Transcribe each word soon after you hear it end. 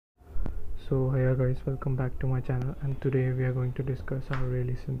So hey guys, welcome back to my channel, and today we are going to discuss a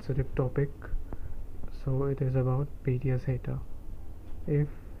really sensitive topic. So it is about BTS hater. If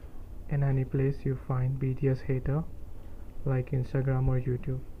in any place you find BTS hater like Instagram or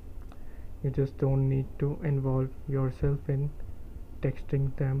YouTube, you just don't need to involve yourself in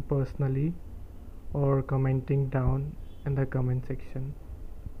texting them personally or commenting down in the comment section.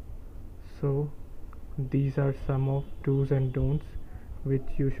 So these are some of do's and don'ts which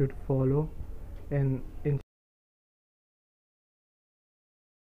you should follow in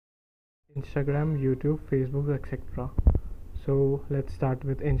Instagram, YouTube, Facebook, etc. So let's start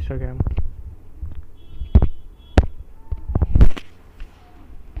with Instagram.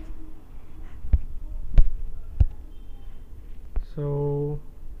 So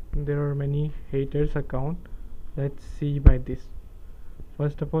there are many haters account. Let's see by this.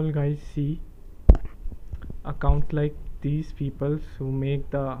 First of all, guys, see accounts like these people who make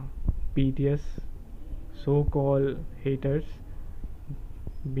the BTS so-called haters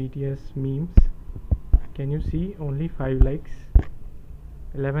BTS memes. Can you see only 5 likes,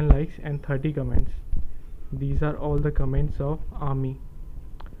 11 likes and 30 comments? These are all the comments of ARMY.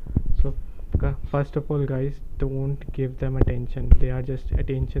 So first of all, guys, don't give them attention. They are just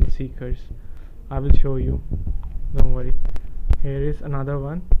attention seekers. I will show you, don't worry. Here is another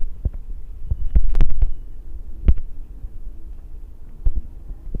one.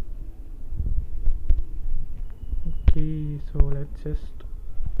 Okay, so let's just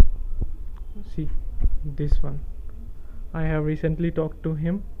see this one. I have recently talked to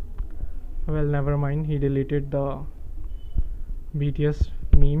him. Well, never mind, he deleted the BTS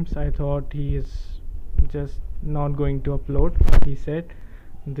memes. I thought he is just not going to upload. He said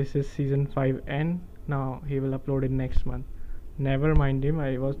this is season 5 and now he will upload it next month. Never mind him,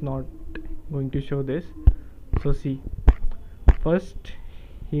 I was not going to show this. So see, first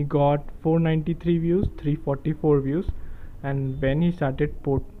he got 493 views, 344 views, and when he started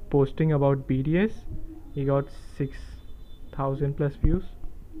posting about BTS, he got 6,000 plus views,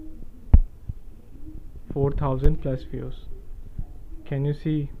 4,000 plus views. Can you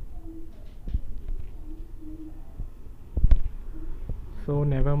see? So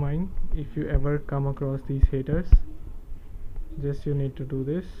never mind, if you ever come across these haters, just you need to do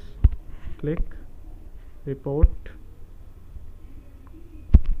this. Click report,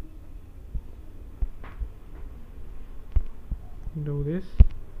 do this,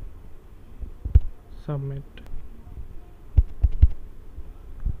 submit.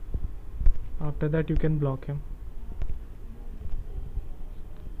 After that you can block him.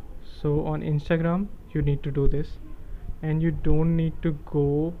 So on Instagram you need to do this, and you don't need to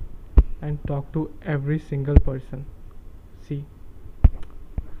go and talk to every single person. See,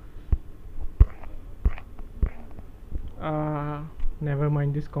 never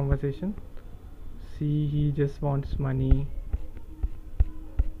mind this conversation. See, he just wants money.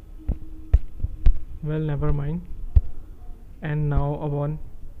 Well, never mind. And now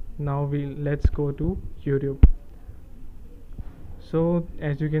let's go to YouTube. So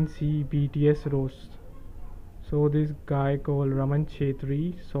as you can see, BTS roast. So this guy called Raman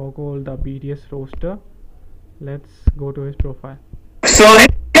Chetri, so called the BTS roaster. Let's go to his profile. Sorry.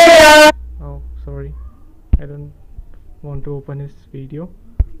 Oh, sorry, I don't want to open his video,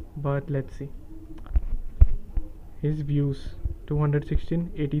 but let's see. His views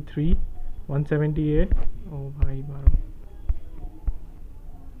 216, 83, 178. Oh bhai baro.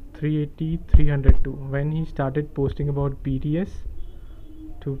 380, 302. When he started posting about BTS,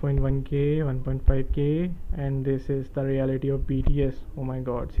 2.1k, 1.5k, and this is the reality of BTS. Oh my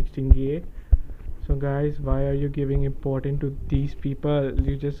god, 16k. So guys, why are you giving importance to these people?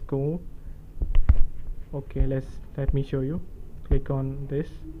 You just go. Okay, let me show you. Click on this,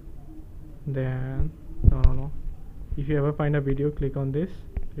 then no. If you ever find a video, click on this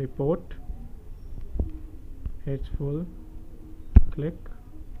report. It's full. Click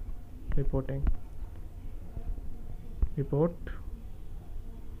reporting. Report.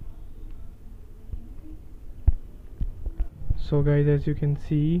 So guys, as you can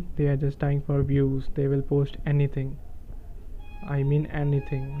see, they are just dying for views. They will post anything, I mean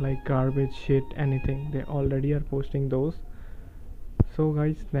anything, like garbage, shit, anything. They already are posting those. So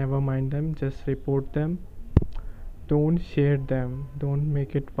guys, never mind them, just report them. Don't share them, don't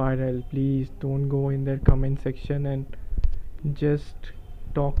make it viral. Please don't go in their comment section and just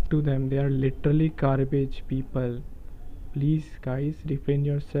talk to them. They are literally garbage people. Please guys, refrain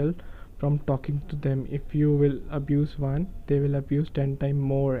yourself from talking to them. If you will abuse one, they will abuse 10 times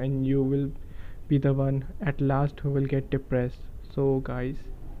more, and you will be the one at last who will get depressed. So guys,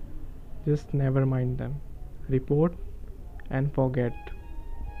 just never mind them. Report and forget.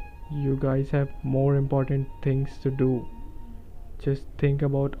 You guys have more important things to do. Just think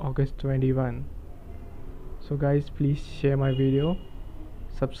about August 21. So guys, please share my video,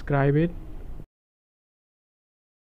 subscribe it,